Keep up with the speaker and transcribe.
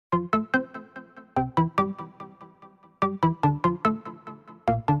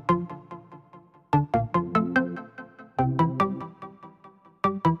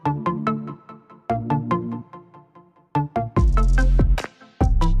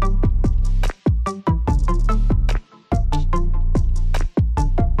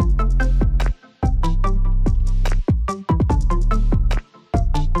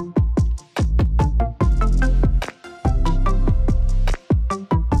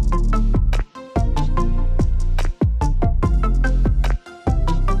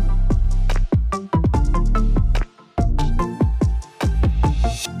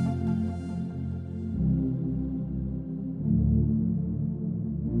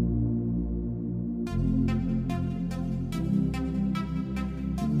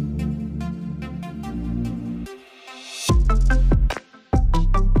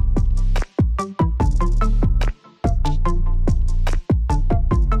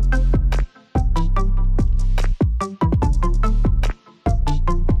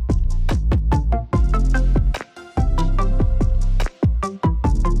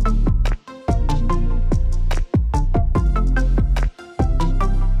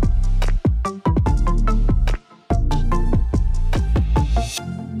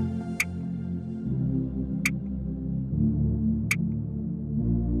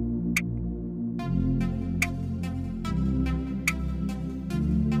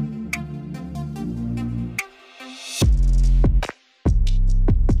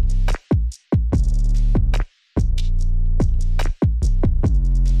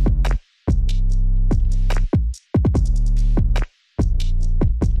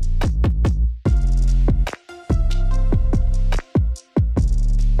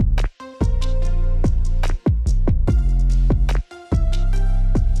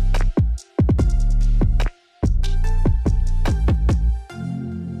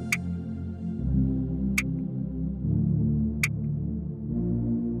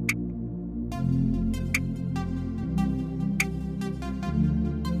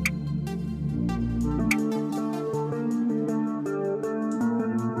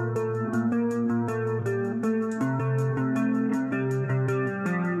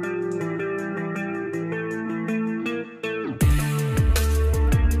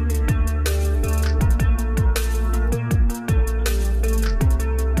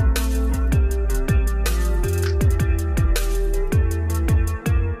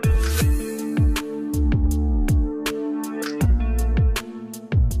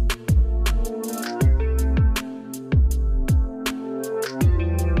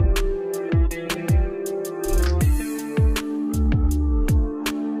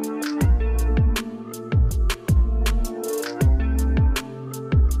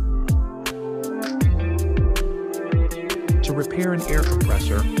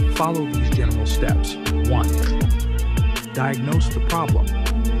Follow these general steps. 1. Diagnose the problem.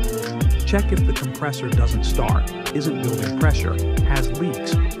 Check if the compressor doesn't start, isn't building pressure, has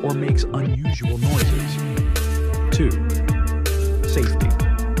leaks, or makes unusual noises. 2. Safety.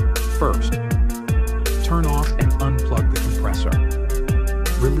 First, turn off and unplug the compressor.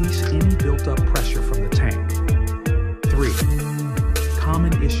 Release any built-up pressure from the tank. 3.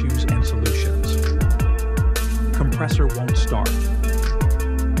 Common issues and solutions. Compressor won't start.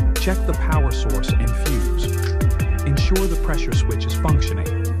 Check the power source and fuse. Ensure the pressure switch is functioning.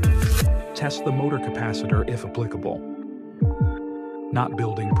 Test the motor capacitor if applicable. Not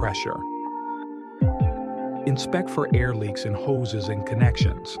building pressure. Inspect for air leaks in hoses and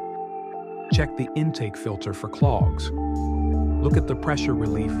connections. Check the intake filter for clogs. Look at the pressure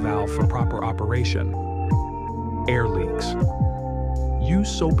relief valve for proper operation. Air leaks. Use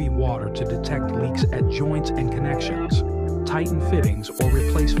soapy water to detect leaks at joints and connections. Tighten fittings or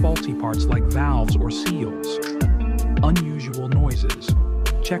replace faulty parts like valves or seals. Unusual noises.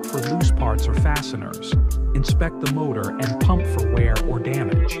 Check for loose parts or fasteners. Inspect the motor and pump for wear or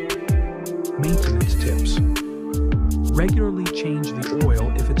damage. Maintenance tips. Regularly change the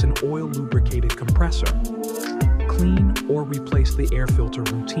oil if it's an oil-lubricated compressor. Clean or replace the air filter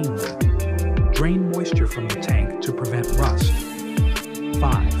routinely. Drain moisture from the tank to prevent rust.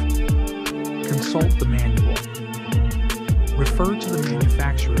 5. Consult the manual. Refer to the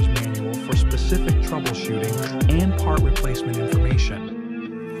manufacturer's manual for specific troubleshooting and part replacement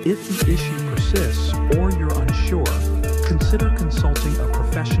information. If the issue persists or you're unsure, consider consulting a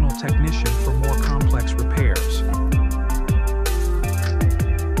professional technician for more complex repairs.